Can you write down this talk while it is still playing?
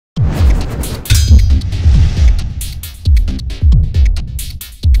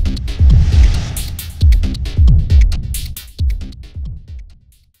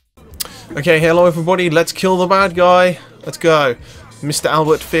Okay, hello everybody, let's kill the bad guy. Let's go. Mr.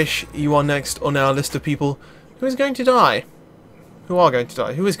 Albert Fish, you are next on our list of people who is going to die. Who are going to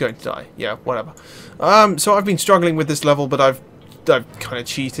die? Who is going to die? Yeah, whatever. So I've been struggling with this level, but I've kind of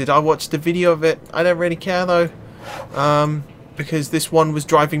cheated. I watched a video of it. I don't really care though. Because this one was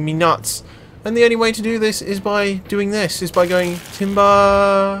driving me nuts. And the only way to do this is by doing this, is by going timber.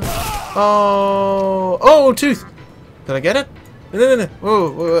 Oh, oh, tooth. Did I get it? No.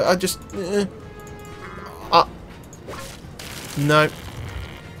 Oh, I just. No.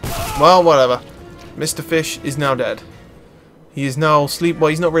 Well, whatever. Mr. Fish is now dead. He is now asleep. Well,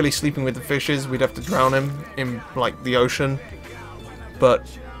 he's not really sleeping with the fishes. We'd have to drown him in, like, the ocean. But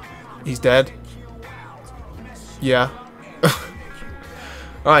he's dead. Yeah.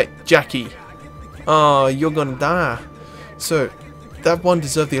 Alright, Jackie. Oh, you're gonna die. So, that one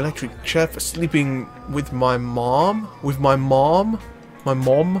deserved the electric chair for sleeping with my mom? With my mom? My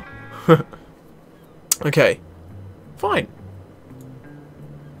mom? Okay. Fine.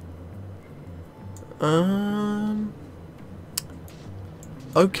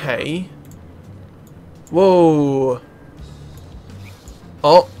 Okay. Whoa.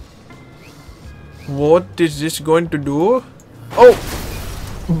 Oh. What is this going to do? Oh!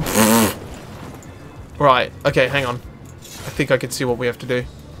 Right, okay, hang on. I think I can see what we have to do.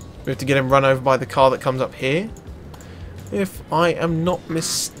 We have to get him run over by the car that comes up here. If I am not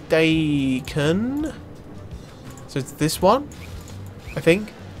mistaken. So it's this one? I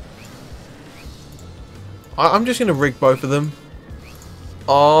think. I'm just going to rig both of them.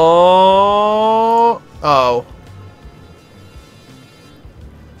 Oh. Oh.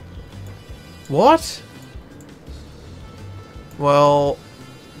 What? Well.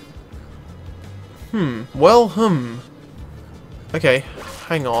 Okay,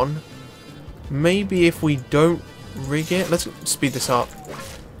 hang on. Maybe if we don't rig it. Let's speed this up.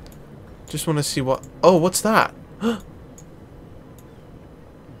 Just want to see what. Oh, what's that?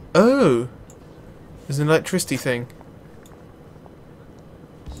 Oh. There's an electricity thing.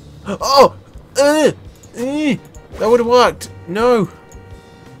 Oh! That would have worked. No.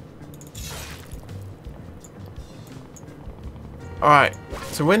 Alright.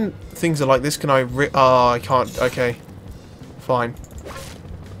 So when things are like this, can I oh, I can't. Okay. Fine.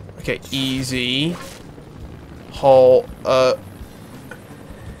 Okay, easy. Hold.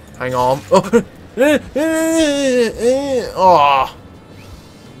 Hang on. Oh! Oh!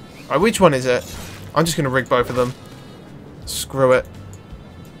 Alright, which one is it? I'm just going to rig both of them. Screw it.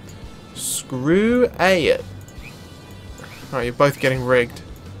 Screw it. Alright, you're both getting rigged.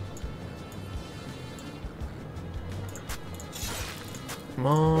 Come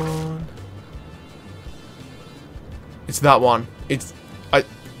on. It's that one. It's... I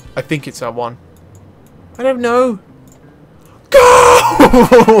think it's that one. I don't know.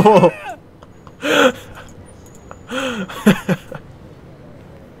 Go!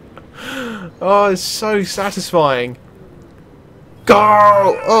 Oh, it's so satisfying.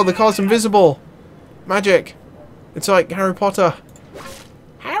 Go! Oh, the car's invisible. Magic. It's like Harry Potter.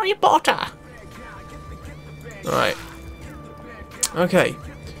 Harry Potter. Alright. Okay.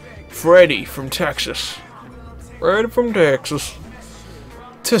 Freddy from Texas. Freddy from Texas.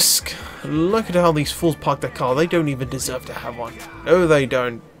 Tusk. Look at how these fools park their car. They don't even deserve to have one. No, they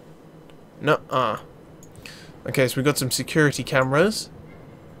don't. Nuh-uh. Okay, so we've got some security cameras.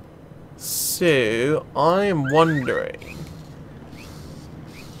 So, I am wondering...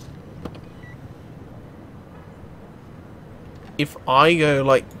 if I go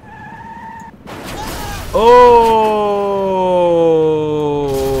like... Oh!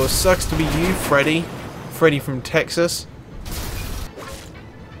 Sucks to be you, Freddy. Freddy from Texas.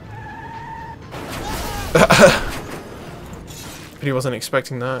 But he wasn't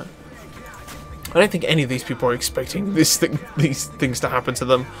expecting that. I don't think any of these people are expecting these things to happen to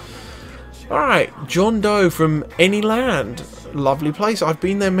them. Alright, John Doe from any land. Lovely place. I've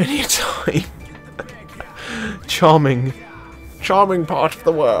been there many a time. Charming part of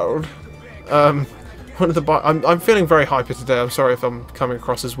the world. One of the I'm feeling very hyper today. I'm sorry if I'm coming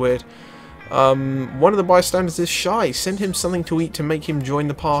across as weird. One of the bystanders is shy. Send him something to eat to make him join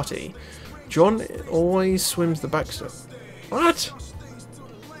the party. John always swims the backstep. What?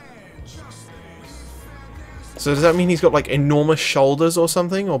 So does that mean he's got like enormous shoulders or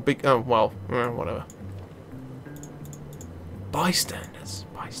something, or big? Oh well, whatever. Bystanders.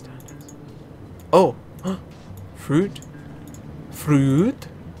 Oh, fruit.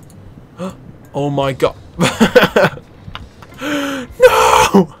 Oh my god.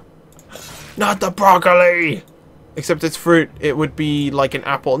 No! Not the broccoli! Except it's fruit. It would be like an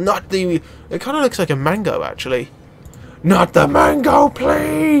apple. Not the... It kind of looks like a mango, actually. Not the mango,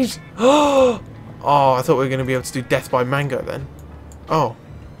 please! Oh, I thought we were going to be able to do death by mango then. Oh.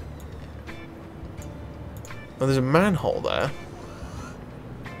 Oh, there's a manhole there.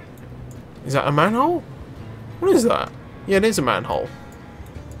 Is that a manhole? What is that? Yeah, it is a manhole.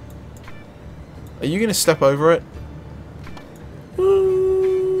 Are you going to step over it?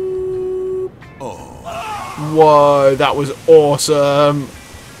 Oh. Whoa, that was awesome.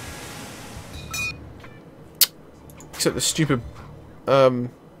 Except the stupid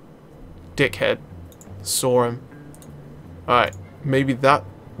dickhead saw him. Alright, maybe that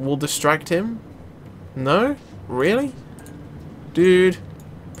will distract him? No? Really? Dude.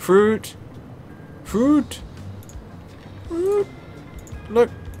 Fruit. Fruit. Fruit. Look.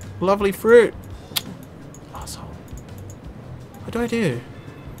 Lovely fruit. Asshole. What do I do?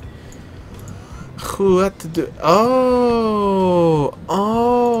 What to do? Oh.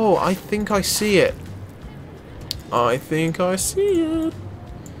 Oh. I think I see it. I think I see it.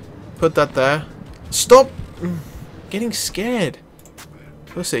 Put that there. Stop getting scared.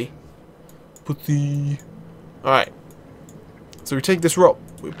 Pussy. Pussy. Alright. So we take this rope.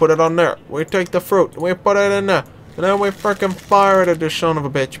 We put it on there. We take the fruit. We put it in there. And then we freaking fire it at this son of a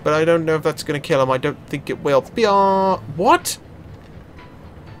bitch. But I don't know if that's going to kill him. I don't think it will. What?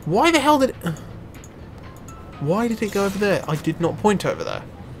 Why the hell did it... Why did it go over there? I did not point over there.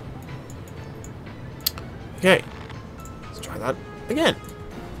 Okay. Let's try that again.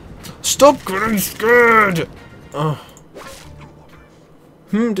 Stop getting scared! Oh.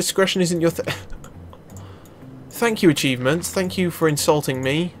 Discretion isn't your thing. Thank you, achievements. Thank you for insulting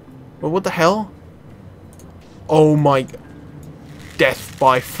me. Well, what the hell? Oh my... Death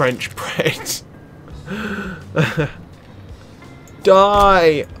by French bread.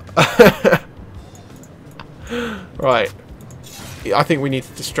 Die! Right. I think we need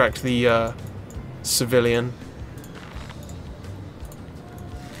to distract the civilian.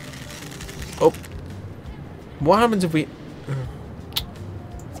 Oh. What happens if we...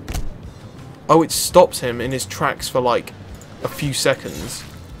 Oh, it stops him in his tracks for like a few seconds.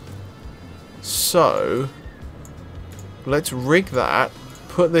 So, let's rig that.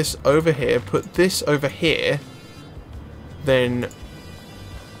 Put this over here. Put this over here. Then...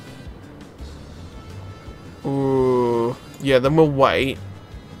 Ooh. Yeah, then we'll wait.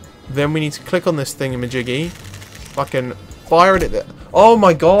 Then we need to click on this thingamajiggy. Fucking fire it at the... Oh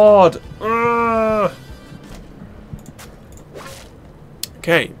my god! Ugh.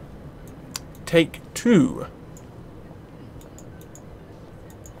 Okay. Take 2.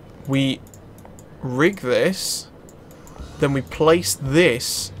 We rig this. Then we place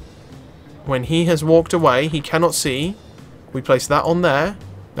this. When he has walked away, he cannot see. We place that on there.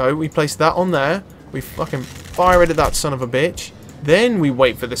 No, we place that on there. We fucking fire it at that son of a bitch. Then we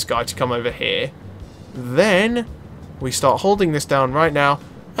wait for this guy to come over here. Then we start holding this down right now.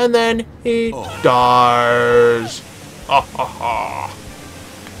 And then he dies. Ha ha ha.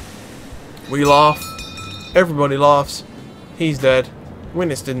 We laugh. Everybody laughs. He's dead.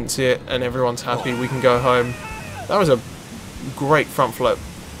 Witness didn't see it. And everyone's happy. We can go home. That was a great front flip.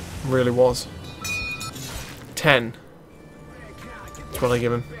 Really was. 10. That's what I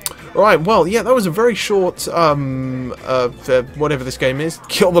give him. Right, well, yeah, that was a very short, whatever this game is,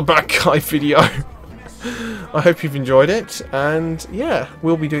 Kill the Bad Guy video. I hope you've enjoyed it, and yeah,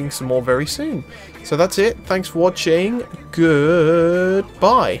 we'll be doing some more very soon. So that's it. Thanks for watching.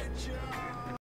 Goodbye.